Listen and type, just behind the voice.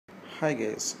Hi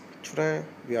guys, today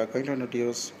we are going to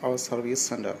introduce our service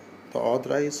center, the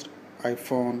authorized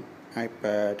iPhone,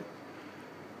 iPad,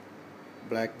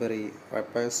 blackberry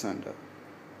repair center.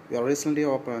 We have recently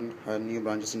opened our new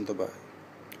branches in Dubai.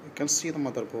 You can see the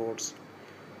motherboards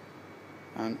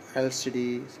and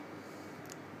LCD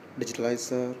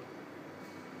digitalizer,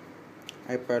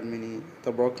 iPad mini,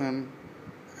 the broken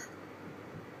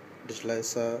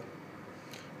digitalizer,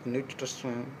 the new test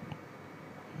run,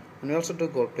 and we also do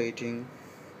gold plating,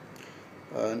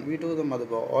 and we do the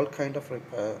motherboard, all kind of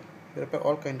repair. We repair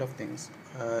all kind of things,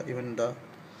 even the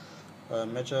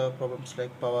major problems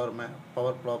like power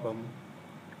problem,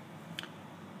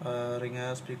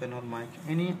 ringer, speaker, or mic,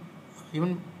 any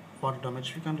even water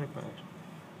damage we can repair.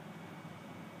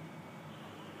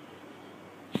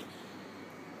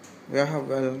 We have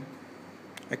well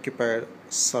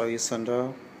equipped service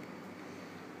center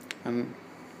and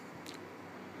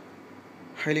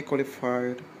highly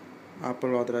qualified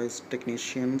Apple authorized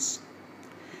technicians,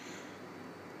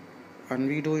 and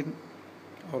we do it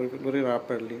very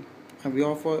rapidly, and we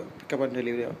offer pickup and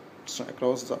delivery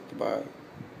across Dubai.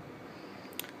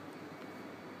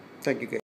 Thank you guys.